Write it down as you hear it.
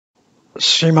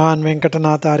श्रीमान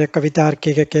वेंकटनाथार्य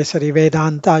कवितार्किक केसरी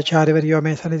वेदांत आचार्य वर्यो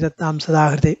मे सन्निधत्तां सदा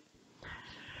हृदि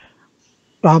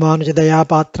रामानुजदया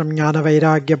पात्रं ज्ञान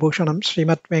वैराग्य भूषणं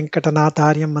श्रीमत्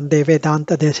वेंकटनाथार्यं वन्दे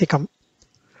वेदांत देशिकं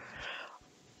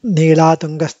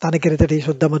नीलातुंगस्तनगिरितटी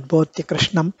शुद्धमुद्बोध्य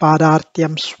कृष्णं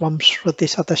पादार्त्यं स्वं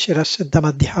श्रुति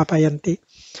शतशिरसिद्धमध्यापयन्ति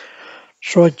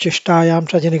श्रोज्यिष्टायां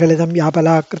सजनिगलितं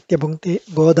व्यापलाकृत्य भुङ्क्ते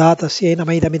गोदा तस्यै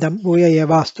नमैदमिदं भूय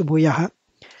एवास्तु भूयः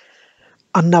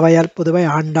அன்னவயல் புதுவை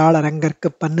ஆண்டாள் அரங்கற்கு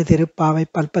பன்னு திருப்பாவை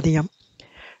பல்பதியம்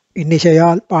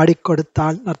இன்னிசையால் பாடிக்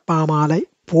கொடுத்தாள் நற்பாமாலை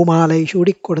பூமாலை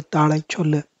சூடிக் கொடுத்தாளைச்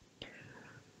சொல்லு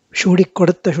சூடிக்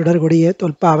கொடுத்த சுடர்கொடியே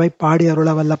தொல்பாவை பாடி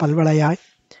அருளவல்ல பல்வளையாய்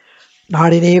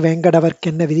நாடினே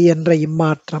வேங்கடவர்க்கென்ன விதி என்ற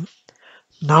இம்மாற்றம்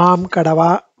நாம்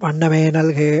கடவா வண்ணமே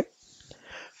நல்கு.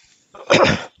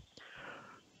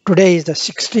 Today is the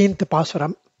 16th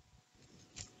Pasuram.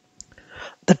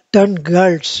 The 10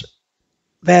 girls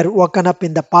were woken up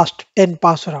in the past 10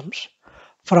 Pasurams.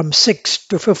 From 6th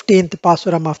to 15th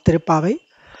Pasuram of tiruppAvai,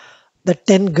 the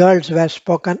 10 girls were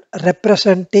spoken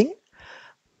representing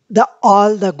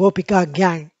all the Gopika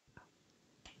gang.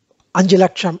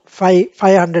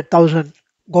 500,000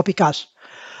 Gopikas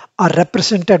are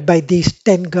represented by these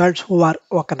 10 girls who are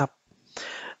woken up.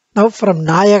 Now from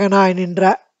Nayagana and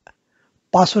Indra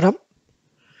Pasuram,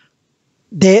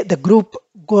 the group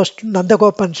goes to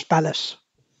Nandagopan's palace.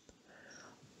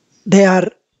 They are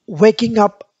waking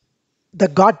up the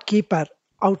god keeper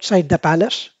outside the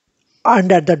palace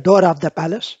and at the door of the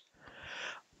palace,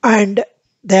 and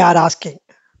they are asking,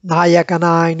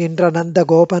 Nayakana Indra Nanda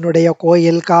Gopanudeya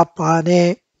Koyil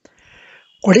Kappane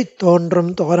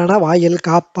Kodithondrum Torana Vayil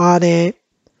Kappane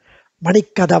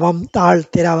Manikkadavam Tal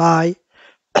Tiravai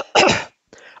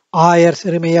Ayar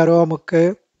Sirimayaro Mukku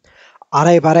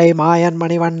Arai Barai Mayan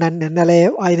Manivannan Nennale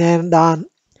Vainendan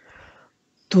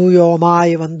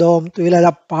தூயோமாய் வந்தோம்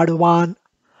துயிலப் பாடுவான்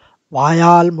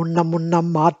வாயால் முன்னம்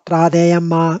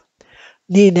மாற்றாதேயம்மா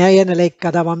நீ நேயநிலை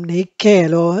கதவம்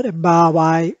நீக்கேலோ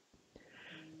ரெம்பாவாய்.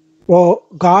 O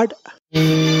God,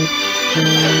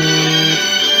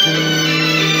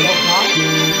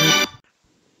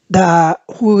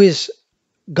 who is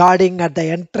guarding at the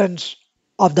entrance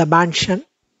of the mansion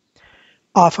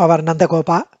of our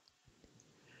Nandagopa,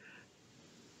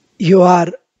 you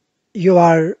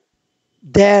are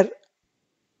there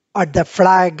at the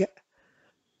flag,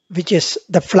 which is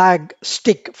the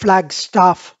flag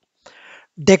staff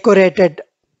decorated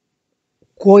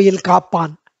Koyil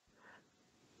Kappan.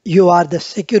 You are the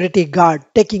security guard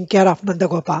taking care of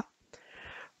Nandagopa.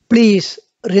 Please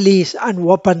release and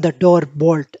open the door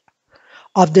bolt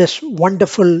of this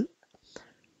wonderful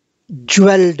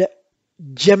jeweled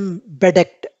gem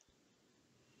bedecked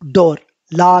door,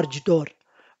 large door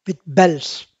with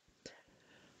bells.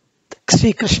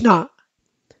 Sri Krishna,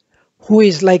 who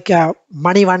is like a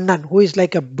Manivannan, who is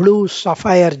like a blue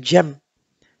sapphire gem,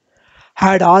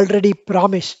 had already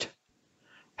promised,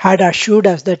 had assured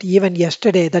us that even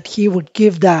yesterday that he would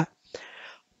give the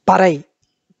parai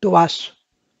to us,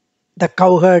 the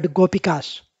cowherd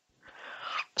Gopikas.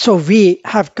 So we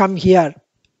have come here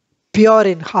pure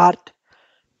in heart,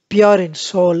 pure in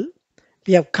soul.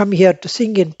 We have come here to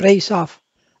sing in praise of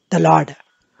the Lord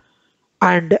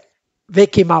and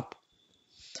wake him up.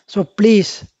 So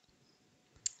please,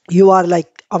 you are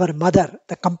like our mother,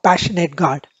 the compassionate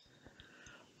God.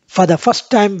 For the first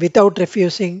time, without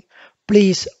refusing,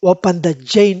 please open the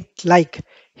giant-like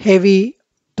heavy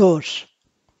doors.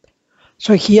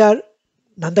 So here,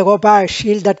 Nandagopa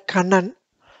shielded Kannan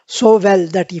so well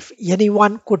that if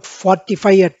anyone could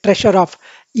fortify a treasure of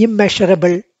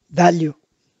immeasurable value,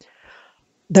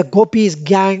 the Gopis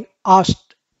gang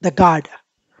asked the God,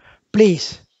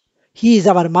 please, he is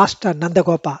our master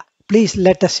Nandagopa, please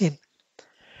let us in.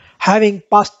 Having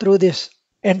passed through this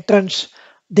entrance,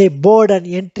 they bowed and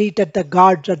entreated the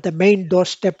guards at the main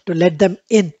doorstep to let them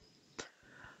in.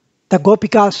 The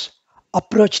Gopikas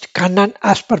approached Kannan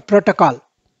as per protocol,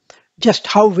 just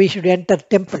how we should enter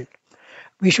temple.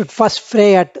 We should first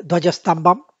pray at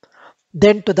Dhwajastambam,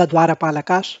 then to the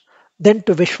Dwarapalakas, then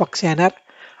to Vishwaksenar,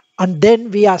 and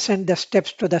then we ascend the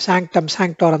steps to the Sanctum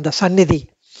Sanctorum, the Sannidhi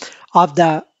of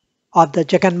the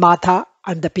Jagannatha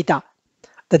and the Pita,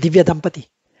 the Divya Dampati.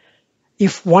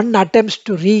 If one attempts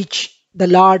to reach the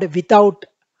Lord without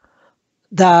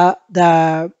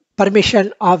the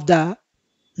permission of the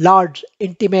Lord's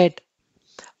intimate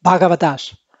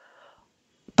Bhagavatas,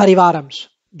 Parivarams,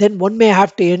 then one may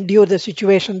have to endure the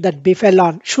situation that befell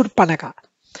on Shurpanaka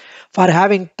for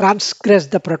having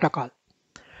transgressed the protocol.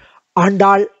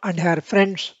 Andal and her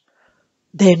friends,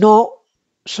 they know,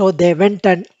 so they went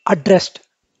and addressed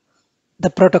the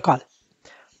protocol.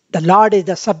 The Lord is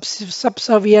the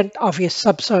subservient of his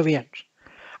subservient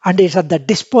and is at the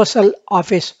disposal of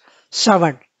his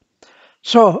servant.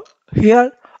 So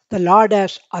here the Lord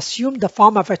has assumed the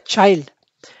form of a child.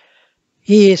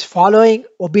 He is following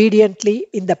obediently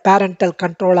in the parental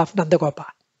control of Nandagopa.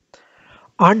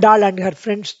 Andal and her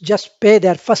friends just pay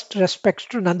their first respects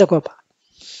to Nandagopa.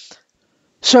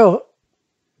 So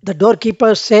the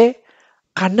doorkeepers say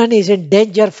Kannan is in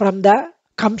danger from the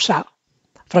Kamsa,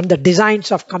 from the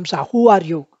designs of Kamsa. Who are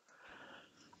you?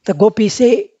 The gopis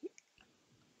say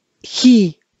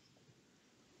he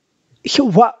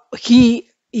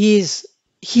is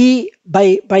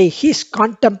by his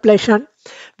contemplation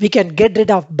we can get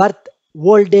rid of birth,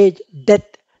 old age, death,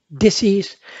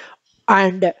 disease,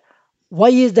 and why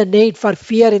is the need for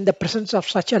fear in the presence of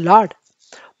such a Lord?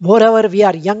 Moreover, we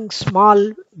are young,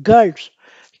 small girls.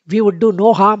 We would do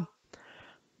no harm.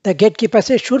 The gatekeeper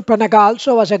says Shurpanaga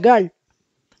also was a girl,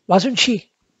 wasn't she?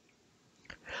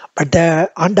 But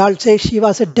the Andal says she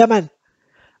was a demon.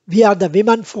 We are the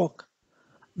women folk.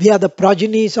 We are the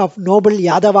progenies of noble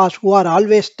Yadavas who are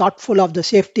always thoughtful of the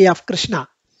safety of Krishna.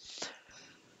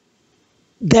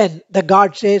 Then the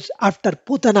god says, after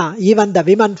Putana, even the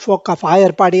women folk of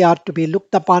higher party are to be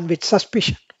looked upon with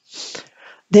suspicion.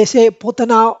 They say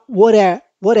Putana wore a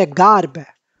garb,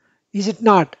 is it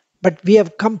not? But we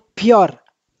have come pure.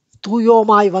 Tuyo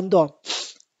mai vando.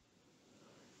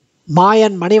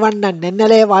 Mayan Manivannan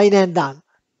Nennale Vainendan.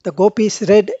 The gopis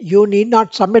read, you need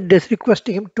not submit this request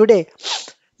to him today.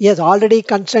 He has already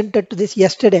consented to this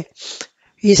yesterday.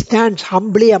 He stands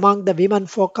humbly among the women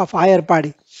folk of higher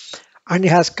party and he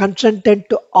has consented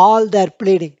to all their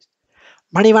pleadings.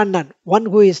 Manivannan, one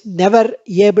who is never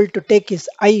able to take his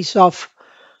eyes off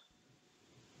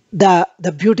the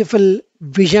beautiful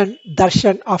vision,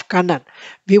 darshan of Kannan.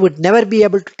 We would never be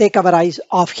able to take our eyes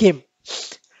off him.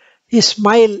 His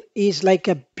smile is like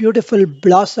a beautiful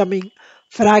blossoming,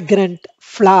 fragrant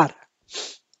flower.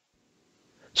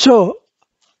 So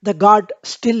the god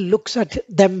still looks at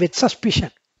them with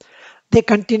suspicion. They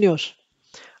continues.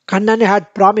 Kannan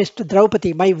had promised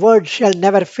Draupadi, my word shall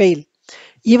never fail.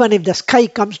 Even if the sky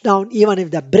comes down, even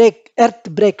if the earth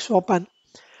breaks open,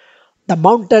 the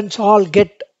mountains all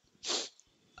get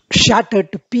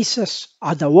shattered to pieces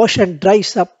or the ocean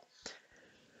dries up.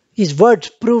 His words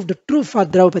proved true for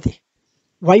Draupadi.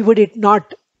 Why would it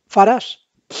not for us?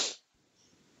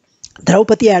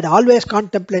 Draupadi had always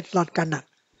contemplated on Kannan.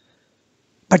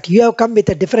 But you have come with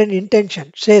a different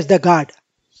intention, says the god.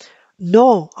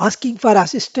 No, asking for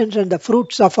assistance and the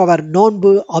fruits of our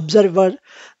Nonbu observer,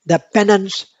 the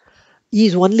penance,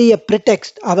 is only a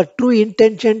pretext. Our true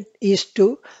intention is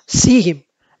to see him,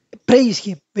 praise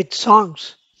him with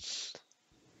songs.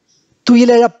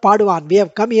 Tuilera Paduan, we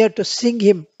have come here to sing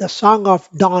him the song of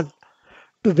dawn,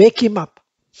 to wake him up.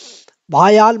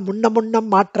 Vayal Munnamunnam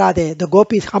Matrade, the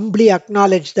gopis humbly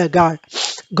acknowledge the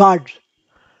gods.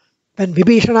 When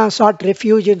Vibhishana sought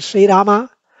refuge in Sri Rama,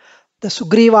 the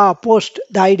Sugriva opposed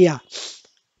the idea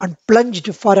and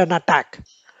plunged for an attack.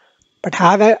 But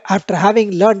after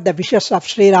having learned the wishes of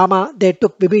Sri Rama, they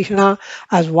took Vibhishana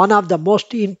as one of the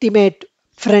most intimate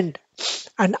friend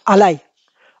and ally.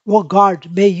 O God,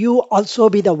 may you also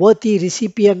be the worthy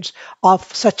recipients of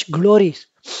such glories.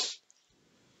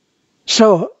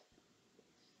 So,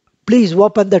 please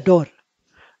open the door.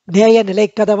 We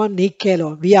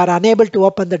are unable to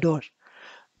open the door.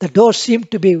 The doors seem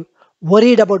to be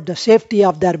worried about the safety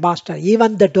of their master.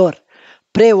 Even the door.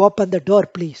 Pray open the door,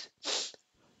 please.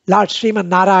 Lord Sriman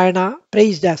Narayana,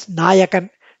 praised as Nayakan,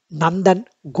 Nandan,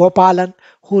 Gopalan,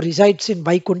 who resides in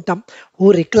Vaikuntham,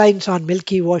 who reclines on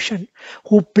Milky Ocean,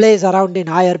 who plays around in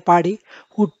higher party,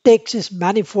 who takes his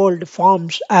manifold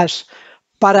forms as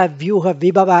Paravyuha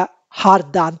Vibhava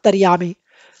Hardha Antaryami.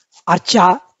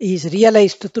 Archa is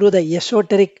realized through the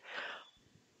esoteric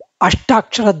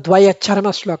Ashtakshara Dvaya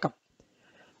Charma Slokam.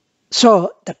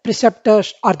 So the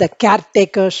preceptors are the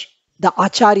caretakers, the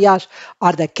Acharyas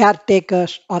are the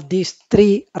caretakers of these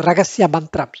three Ragasya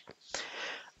mantras.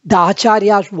 The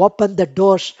Acharyas open the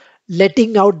doors,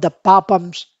 letting out the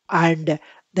papams and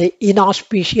the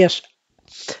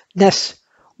inauspiciousness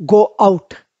go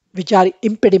out, which are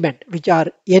impediment, which are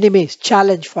enemies,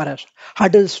 challenge for us,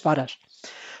 hurdles for us.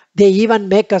 They even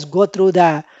make us go through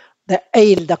the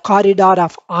aisle, the corridor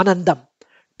of Anandam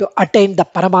to attain the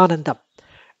Paramanandam.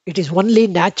 It is only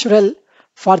natural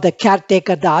for the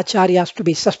caretaker, the Acharyas, to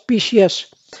be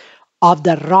suspicious of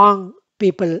the wrong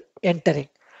people entering.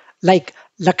 Like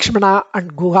Lakshmana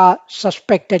and Guha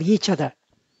suspected each other.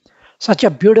 Such a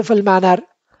beautiful manner,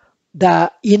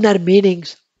 the inner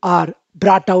meanings are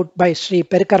brought out by Sri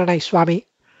Perikaranai Swami.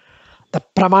 The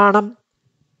Pramanam,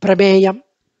 Prameyam,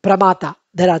 Pramata.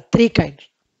 there are three kinds.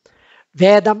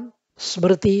 Vedam,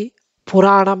 Smriti,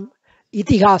 Puranam,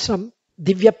 Itihasam,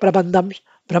 Divya Prabandhams,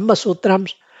 Brahma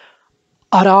Sutrams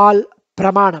are all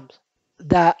Pramanams,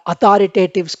 the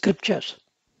authoritative scriptures.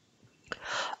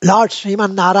 Lord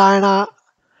Sriman Narayana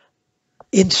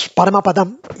in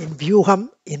Paramapadam, in Vyuham,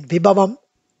 in Vibhavam,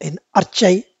 in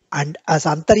Archai, and as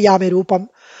Antaryami Rupam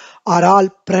are all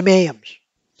Prameyams.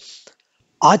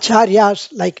 Acharyas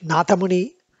like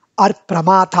Nathamuni are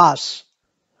Pramathas.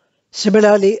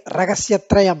 Similarly,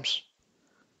 Ragasyatrayams,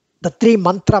 the three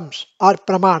mantrams are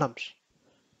Pramanams.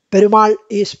 Perumal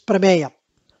is Prameyam.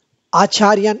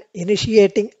 Acharyan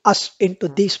initiating us into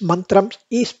these mantrams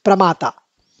is Pramata.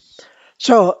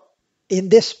 So, in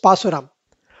this Pasuram,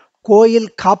 Koil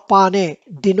Kappane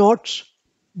denotes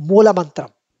Mula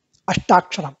Mantram,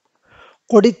 Ashtaksharam.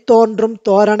 Kodithondrum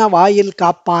Torana Vayil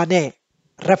Kappane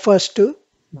refers to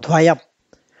Dvayam.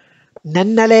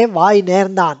 Nennale Vai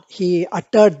Nernan, he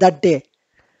uttered that day,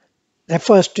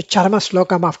 refers to Charma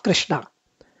Slokam of Krishna.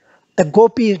 The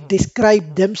gopis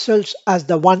describe themselves as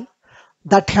the one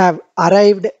that have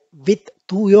arrived with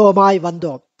Tuyomai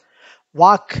Vando,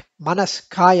 Vak, Manas,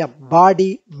 Kayam,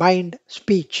 body, mind,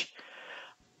 speech,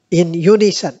 in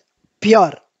unison,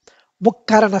 pure,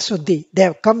 Mukkarana Suddhi. They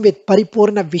have come with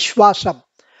Paripurna Vishwasam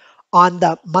on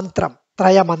the mantram,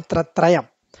 Traya Mantra Trayam,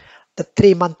 the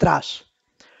three mantras,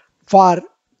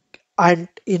 and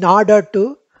in order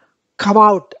to come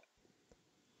out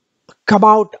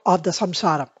of the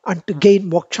samsara and to gain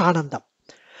mokshanandam.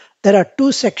 There are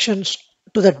two sections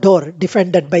to the door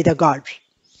defended by the gods.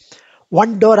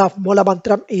 One door of Mula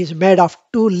Mantram is made of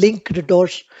two linked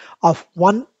doors of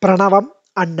one Pranavam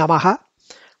and Namaha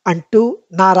and two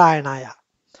Narayanaya.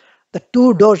 The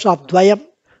two doors of Dvayam,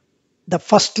 the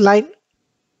first line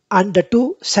and the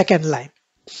two second line.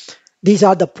 These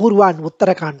are the Purva and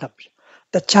Uttara Kandams.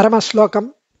 The Charama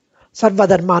Slokam,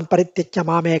 Sarvadharman Parityachya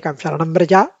Mamekam Sharanam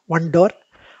Braja, one door.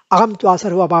 Aham tva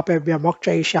sarva bapevya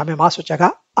mokshayishyami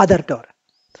masuchaga, other door.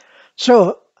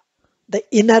 So, the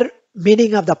inner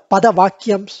meaning of the Pada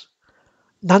Vakyams,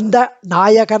 Nanda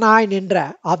Nayakanai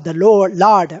Nindra of the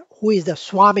Lord, who is the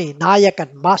Swami,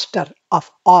 Nayakan, master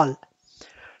of all.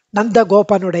 Nanda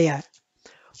Gopanudaya,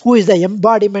 who is the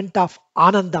embodiment of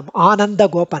Anandam, Ananda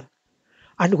Gopan,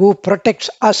 and who protects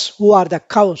us who are the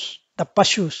cows, the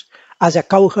Pashus, as a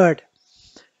cowherd,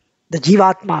 the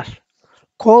Jivatmas.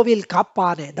 Kovil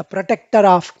Kappane, the protector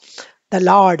of the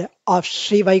Lord of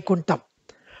Sri Vaikuntham,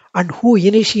 and who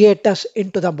initiate us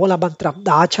into the Mula Mantram,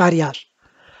 the Acharyas,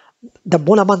 the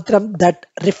Mula Mantram that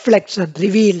reflects and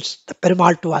reveals the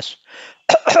Perumal to us.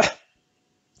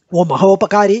 O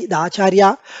Mahopakari, the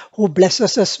Acharya, who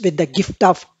blesses us with the gift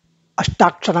of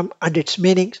Ashtaksharam and its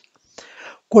meanings.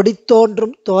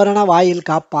 Kodithondrum Torana Vayil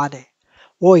Kappane,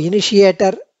 O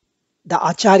initiator, the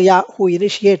Acharya who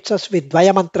initiates us with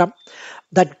Dvayamantram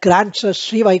that grants us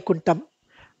Sri Vaikuntham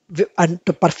and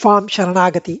to perform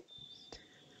Sharanagati.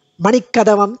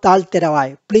 Manikkadavam Tal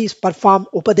Tiravai, please perform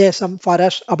Upadesam for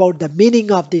us about the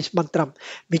meaning of this mantram,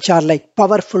 which are like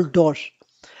powerful doors.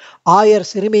 Ayar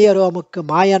Sirimiyaromukku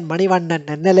Mayan Manivannan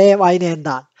Nennale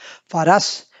Vainendan, for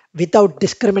us without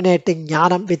discriminating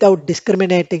jnanam, without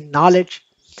discriminating knowledge.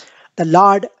 The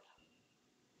Lord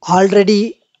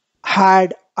already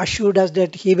had assured us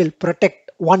that He will protect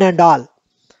one and all.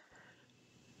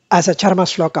 As a Charma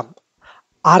Slokam,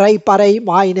 Arai Parai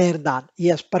Mainerdan, he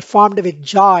has performed with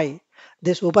joy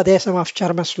this Upadesam of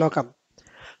Charma Slokam.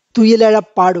 Tuyilada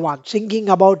Padwan, singing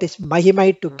about his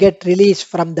Mahimai to get release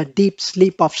from the deep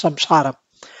sleep of samsara.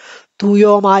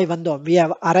 Tuyomai Vandom, we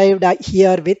have arrived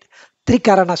here with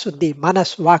Trikarana Suddhi,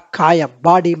 Manas, Vak, Kayam,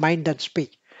 body, mind and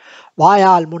speech.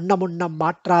 Vayal Munna Munnam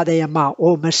Matradayama,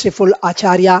 O merciful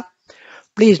Acharya,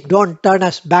 please don't turn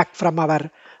us back from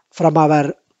our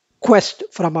quest,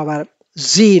 from our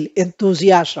zeal,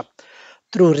 enthusiasm,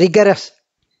 through rigorous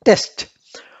test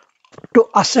to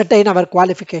ascertain our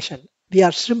qualification. We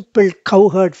are simple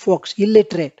cowherd folks,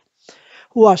 illiterate,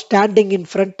 who are standing in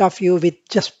front of you with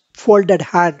just folded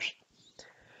hands,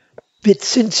 with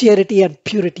sincerity and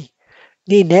purity.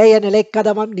 Ni neya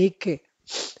nilekadamam nike.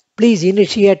 Please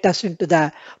initiate us into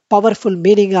the powerful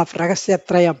meaning of Ragasya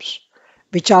Trayams,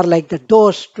 which are like the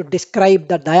doors to describe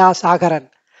the Daya Sagaran,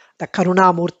 the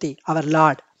Karuna Murti, our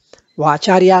Lord. O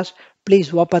Acharyas,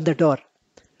 please open the door.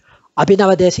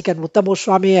 Abhinavadesik and Uttama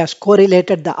Swami has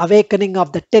correlated the awakening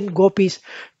of the 10 gopis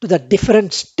to the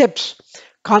different steps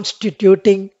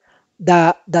constituting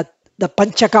the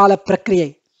Panchakala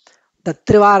Prakriya, the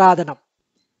Trivaradhanam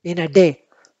in a day.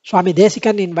 Swami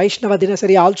Desikan in Vaishnava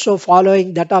Dinasari, also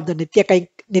following that of the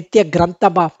Nitya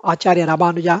Grantham of Acharya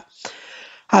Ramanuja,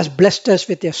 has blessed us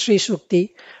with a Sri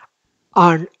Sukti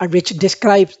and which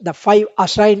describes the 5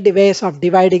 assigned ways of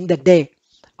dividing the day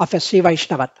of a Sri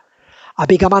Vaishnava: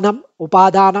 Abhigamanam,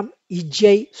 Upadanam,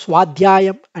 Ijjai,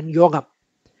 Swadhyayam, and Yogam.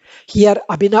 Here,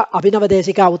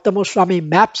 Abhinavadesika Uttama Swami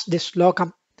maps this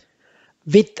slokam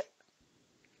with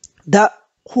the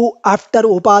who after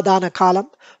Upadana Kalam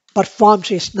performs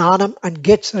his Snanam and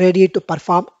gets ready to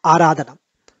perform Aradhanam.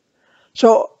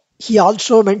 So he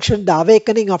also mentioned the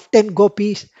awakening of 10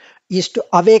 gopis is to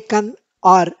awaken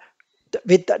or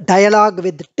with dialogue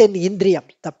with 10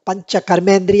 indriyams, the Pancha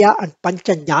Karmendriya and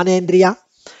Pancha Jnanendriya.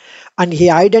 And he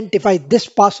identified this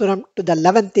pasuram to the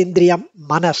 11th indriyam,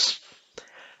 Manas.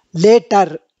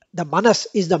 Later, the Manas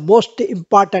is the most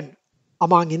important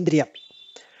among indriyams.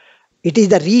 It is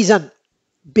the reason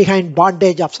behind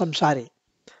bondage of samsari.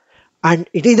 And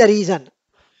it is the reason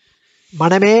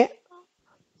Maname,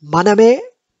 Maname,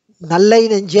 Nallai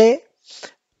Nenje,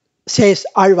 says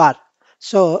Alvar.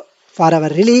 So, for our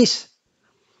release,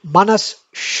 Manas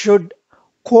should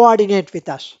coordinate with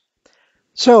us.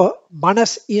 So,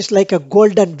 Manas is like a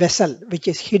golden vessel which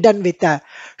is hidden with a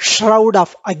shroud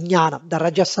of Ajnanam, the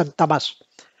Rajas and Tamas,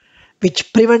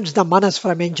 which prevents the Manas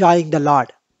from enjoying the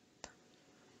Lord.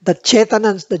 The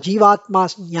Chetanans, the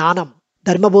Jivatma's Jnanam,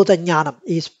 Dharmabhuta Jnanam,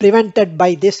 is prevented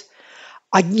by this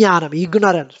Ajnanam,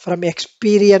 ignorance, from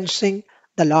experiencing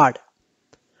the Lord.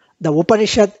 The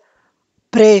Upanishad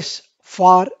prays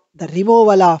for the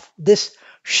removal of this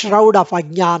shroud of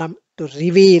Ajnanam to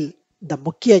reveal the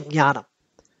Mukhya Jnanam.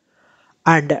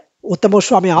 And Uttama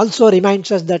Swami also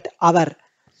reminds us that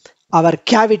our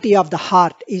cavity of the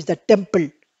heart is the temple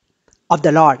of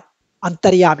the Lord,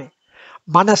 Antaryami.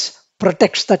 Manas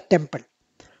protects the temple.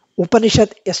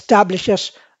 Upanishad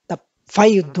establishes the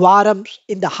 5 dwarams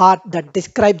in the heart that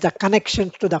describe the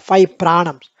connections to the 5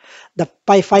 pranams, the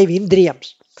 5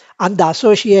 indriyams, and the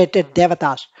associated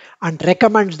devatas, and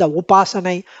recommends the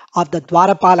upasana of the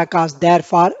dwarapalakas,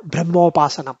 therefore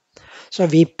Brahmopasanam. So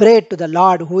we pray to the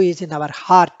Lord who is in our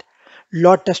heart,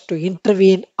 lotus, to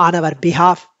intervene on our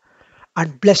behalf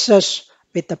and bless us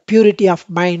with the purity of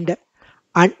mind.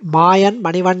 And Mayan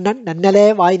Manivannan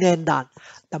Nannale Vainendan.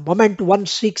 The moment one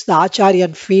seeks the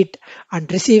Acharyan feet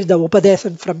and receives the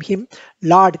Upadesan from him,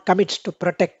 Lord commits to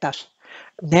protect us.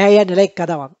 Naya Nilai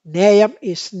Kadavam. Nayam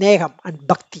is Sneham and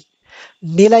Bhakti.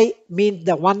 Nilai means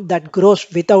the one that grows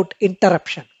without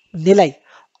interruption. Nilai,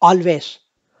 always.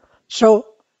 So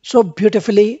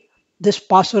beautifully, this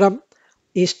Pasuram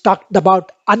is talked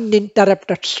about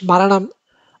uninterrupted Smaranam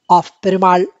of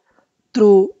Perumal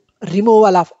through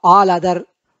removal of all other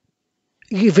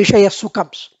Vishaya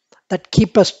Sukhams that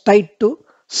keep us tied to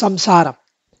samsara.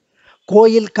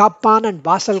 Koil Kappan and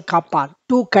Vasal Kappan,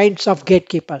 2 kinds of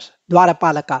gatekeepers,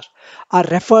 Dwarapalakas, are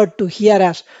referred to here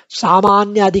as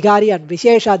Samanya Adhigari and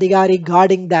Vishesha Adhigari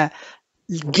guarding the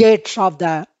gates of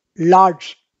the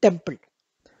Lord's temple.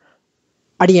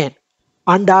 Adiyen.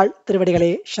 Andal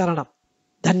Thiruvadigale Sharanam.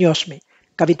 Dhanyosmi.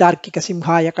 Kavitarkika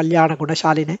Simhaya Kalyana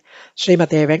Gunashaline.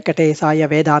 Srimathe Venkatesaya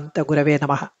Vedanta Gurave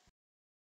Namaha.